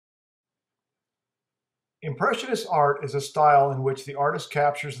Impressionist art is a style in which the artist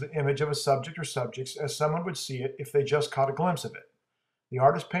captures the image of a subject or subjects as someone would see it if they just caught a glimpse of it. The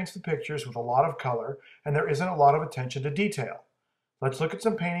artist paints the pictures with a lot of color, and there isn't a lot of attention to detail. Let's look at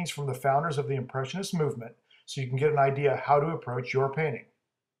some paintings from the founders of the Impressionist movement so you can get an idea how to approach your painting.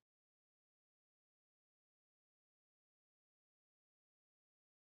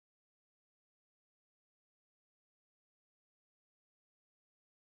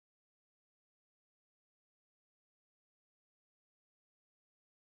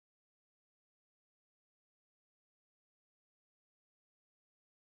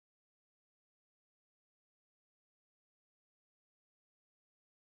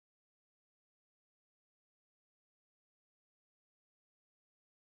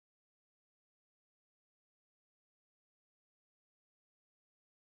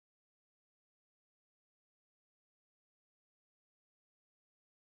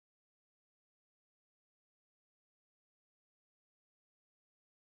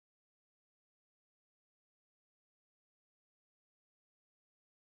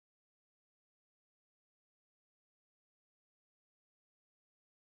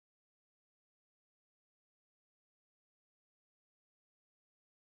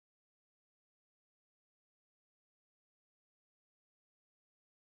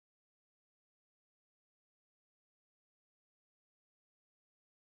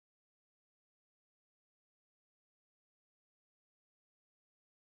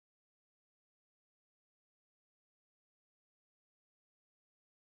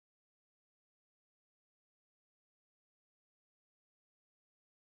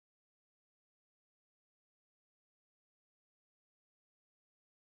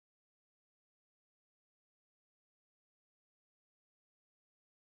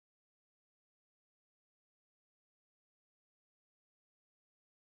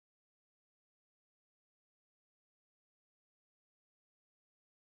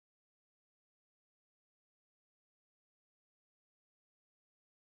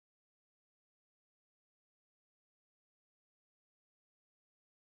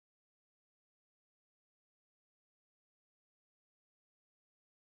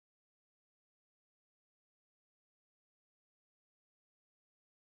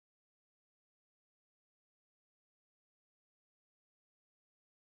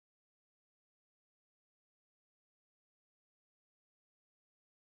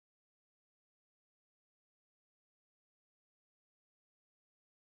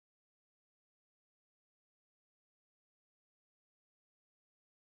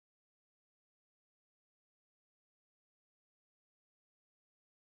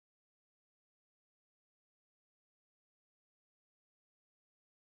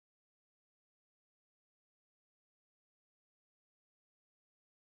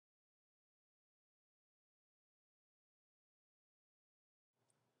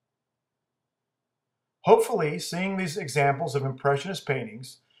 Hopefully, seeing these examples of Impressionist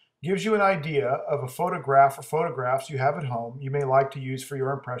paintings gives you an idea of a photograph or photographs you have at home you may like to use for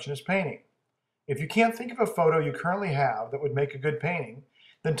your Impressionist painting. If you can't think of a photo you currently have that would make a good painting,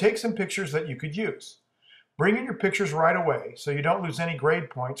 then take some pictures that you could use. Bring in your pictures right away so you don't lose any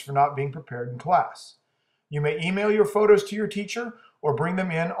grade points for not being prepared in class. You may email your photos to your teacher or bring them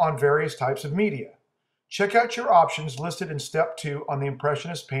in on various types of media. Check out your options listed in Step 2 on the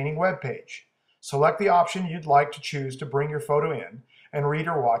Impressionist Painting webpage. Select the option you'd like to choose to bring your photo in and read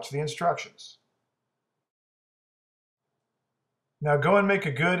or watch the instructions. Now go and make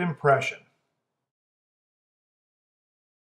a good impression.